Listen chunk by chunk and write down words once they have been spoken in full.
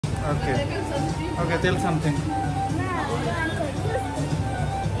Okay. Okay, tell something.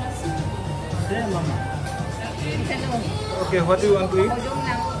 Okay, what do you want to eat?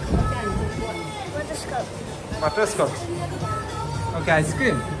 Butterscotch. Butterscotch. Okay, ice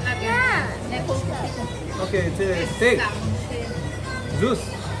cream. Yeah. Okay, it's a steak. Juice.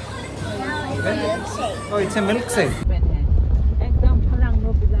 Milkshake. Oh, it's a milkshake.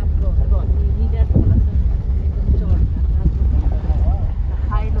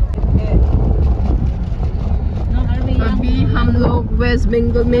 अभी हम लोग waste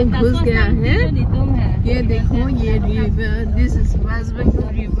Bengal में घुस गया है। ये देखो ये river, this is waste Bengal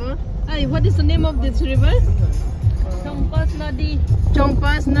river. Hey, what is the name of this river? Songpos Nadi.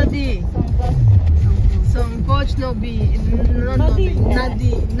 Chongpas Nadi. Songpos Nadi.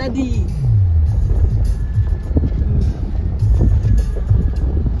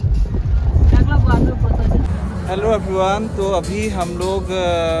 Hello everyone, तो अभी हम लोग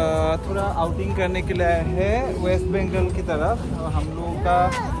थोड़ा आउटिंग करने के लिए आए हैं वेस्ट बंगाल की तरफ। हम लोग का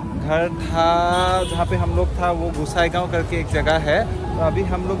घर था जहाँ पे हम लोग था वो गोसाईगांव करके एक जगह है। तो अभी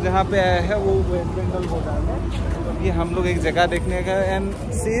हम लोग जहाँ पे आए हैं वो वेस्ट बंगाल बॉर्डर है। तो अभी हम लोग एक जगह देखने का and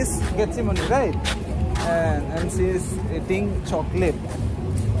she is गेचिमनी right and she is eating chocolate.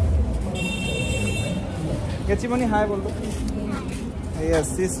 गेचिमनी हाय बोल दो। Yes,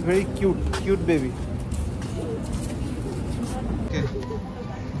 she is very cute baby. Okay.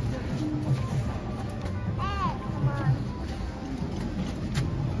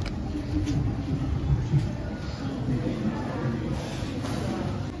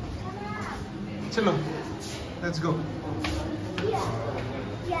 Chalo, let's go.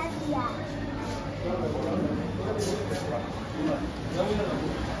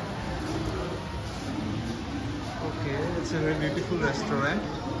 Okay, it's a very beautiful restaurant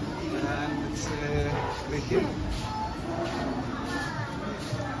and it's देखिए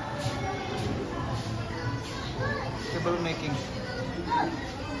टेबल मेकिंग।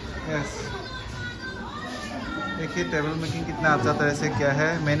 यस, देखिए टेबल मेकिंग कितना अच्छा तरह से किया है।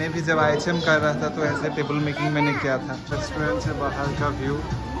 मैंने भी जब IHM कर रहा था तो ऐसे टेबल मेकिंग मैंने किया था। रेस्टोरेंट से बाहर का व्यू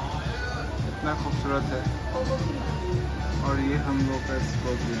कितना खूबसूरत है और ये हम लोग का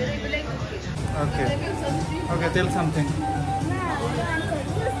स्पॉट भी है। Okay okay, tell something.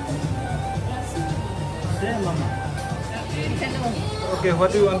 Okay, what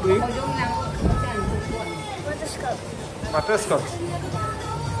do you want to eat? Butterscotch.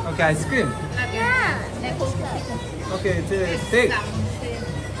 Okay, ice cream. Yeah. Okay, it's a steak.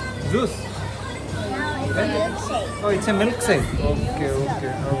 Juice. Milkshake. Oh, it's a milkshake.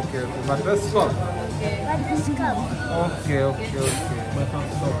 Okay. Butterscotch. Butterscotch. Okay.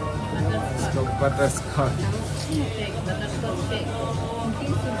 Butterscotch.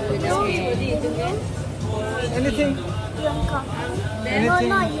 Anything? You want coffee? Anything?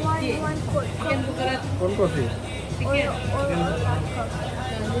 No, you want coffee. Cold coffee. Or hot coffee.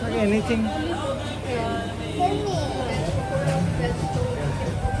 Okay, anything? Tell me.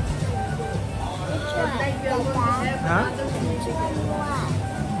 Which one? Like that? Huh? Which one you want?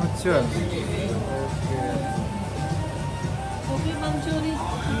 Which one? Okay. Gobi Manchuri.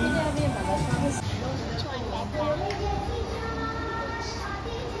 Which one like that?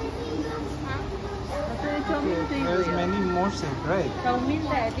 There's many more shapes, right? Chowmin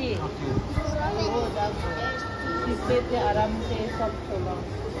daddy. Okay. This bed आराम से सब खोला।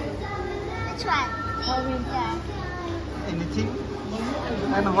 Which one? Chowmin. Anything?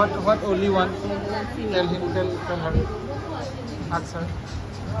 And what only one? Tell him, tell her. Ask her.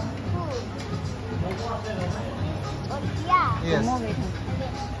 Olivia. Yes.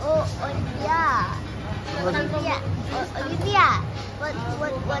 Oh, Olivia. Olivia.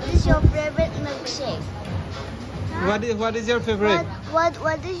 What is your favorite milkshake? What is your favorite?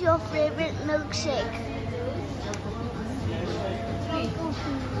 What is your favorite milkshake?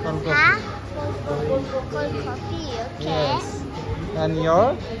 Cold Huh? coffee. Cold coffee, okay. Yes. And your?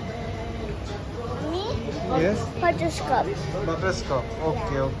 Me? Yes. Butterscotch. Butterscotch.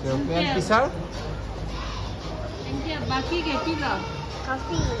 Okay. And Pisar? बाकी खेती ला।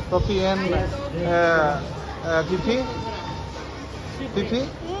 Coffee. Coffee and Pipi? Pipi?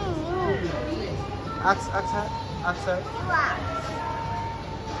 Ask her.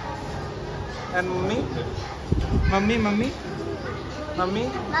 And Mummy? Mummy,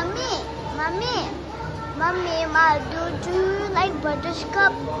 do you like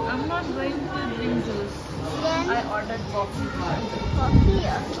butterscotch? I'm not going to drink juice. Then I ordered coffee. coffee,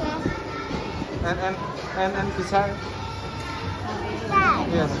 okay. and Pisar? Dad.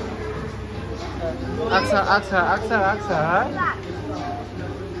 Yes. Ask her. Huh?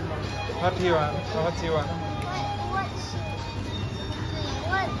 What do you want? What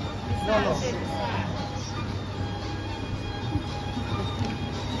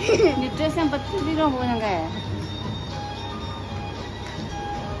Ni dress yang betul di rumah yang kaya.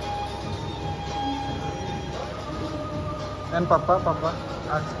 And Papa, Papa.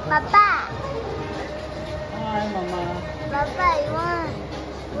 Ask. Papa, Hai mama. Papa, you want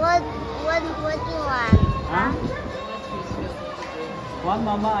what do you want? Huh? One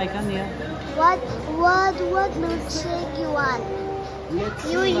mama, I can hear. What milkshake you want? Let's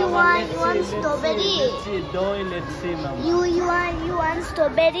You see, mama, want let's you want see, strawberry? Let's see, doy, let's see, mama. You want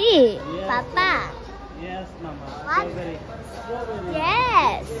strawberry? Yes. Papa. Yes, mama. What? Strawberry. Strawberry.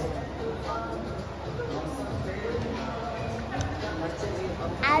 Yes.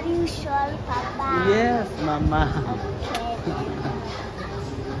 Are you sure, Papa? Yes, mama.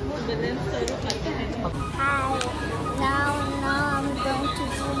 Hi. Now I'm going to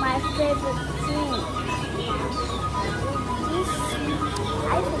do my favorite thing. This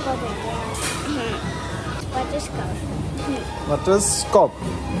I forgot the name. Butterscotch. Butterscotch.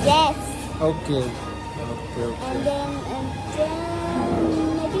 Yes. Okay. And then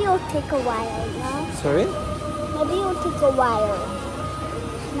maybe it'll take a while, no? Sorry? Maybe it'll take a while.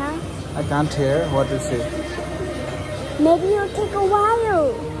 No? I can't hear what you say. Maybe it'll take a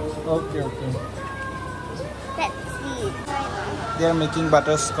while. Okay. Let's see. They are making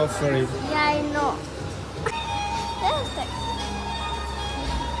butterscotch for it. Yeah, I know. There's the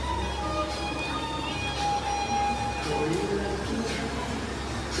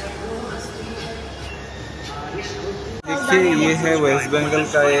देखिए ये है waste Bengal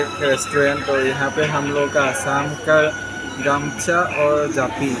का एक restaurant और यहाँ पे हम लोग का आसाम का गमछा और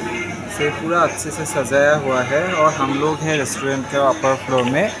जापी से पूरा अच्छे से सजाया हुआ है और हम लोग हैं रेस्टोरेंट के अपर फ्लोर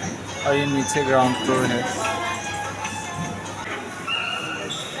में और ये नीचे ग्राउंड फ्लोर है।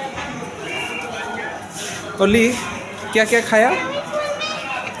 ओली क्या क्या खाया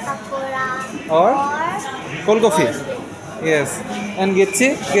pakora और कोल्ड कॉफ़ी यस एंड गेची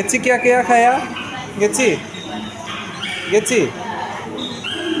क्या क्या खाया गेची okay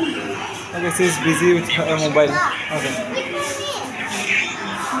she is busy with her mobile okay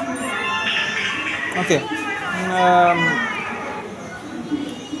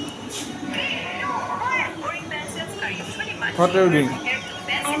what are you doing?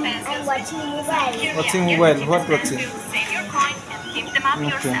 I'm watching mobile. Watching mobile. What watching?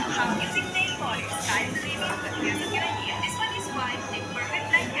 Okay.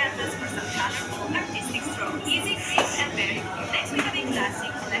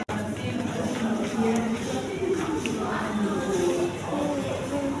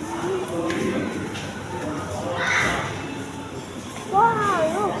 Wow,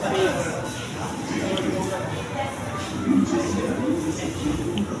 look, please.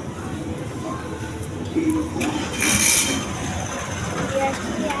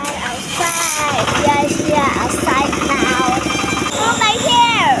 We are outside now. Oh, my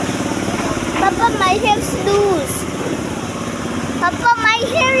hair! Papa, my hair is loose. Papa, my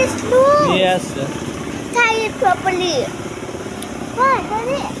hair is loose. Yes. Tie it properly. What? Tie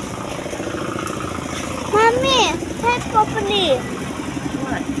it. Mommy, tie it properly.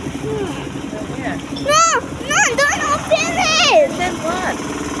 What? No, don't open it. Then what?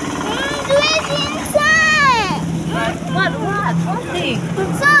 Do it inside. What thing?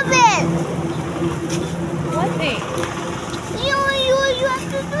 Solve it. What thing? You have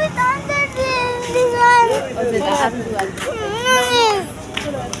to do it under this one. Okay, the other one.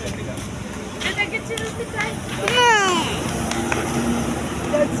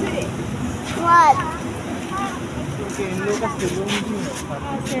 That's it. What? Okay, इन लोगों का salon भी है।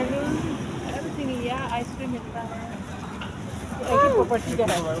 Saloon. Everything, yeah, ice cream मिलता है। एक ही property का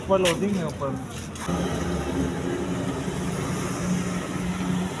है ऊपर लोडिंग है ऊपर।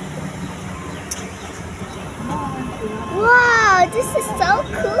 Wow, this is so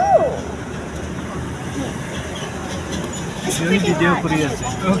cool. It's pretty hot.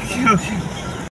 Okay.